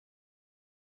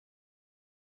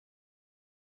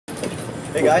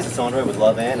Hey guys, it's Andre with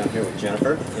Love Ann. I'm here with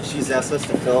Jennifer, and she's asked us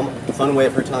to film a fun way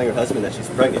of her telling her husband that she's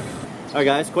pregnant. Alright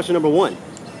guys, question number 1.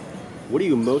 What are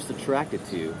you most attracted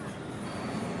to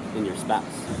in your spouse?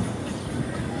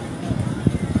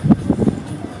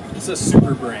 It's a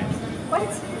super brain.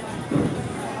 What?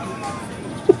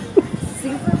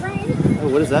 Super brain? Oh,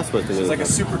 what is that supposed to mean? It's like a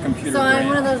supercomputer. So I'm brain.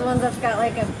 one of those ones that's got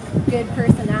like a good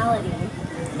personality.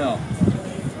 No.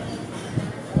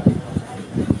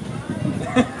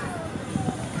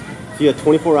 If you had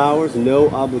 24 hours, no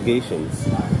obligations,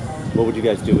 what would you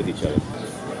guys do with each other?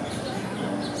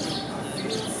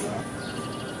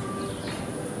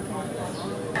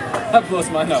 That blows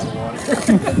my out of the water.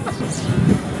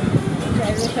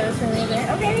 Drive your toes for me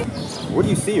there. Okay. Where do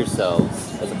you see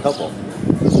yourselves as a couple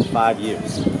in 5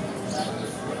 years?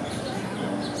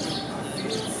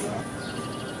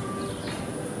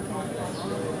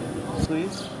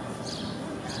 Please?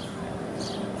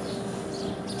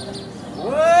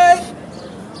 What?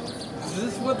 Is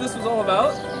this what this was all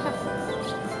about?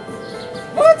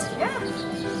 What? Yeah.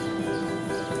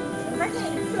 I'm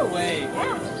pregnant. No way.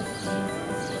 Yeah.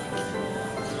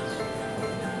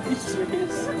 Are you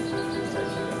serious?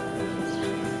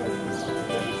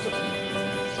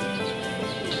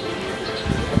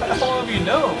 How long have you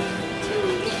known?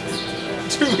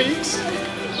 2 weeks?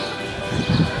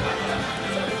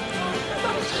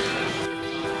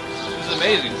 This is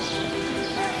amazing.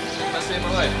 That saved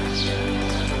my life.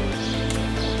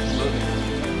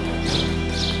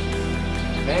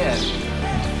 Man.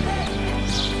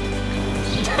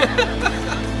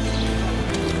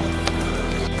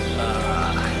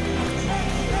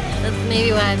 That's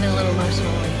maybe why I've been a little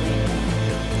emotional lately.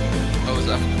 Oh, is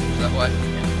that why? I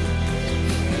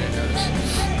didn't notice.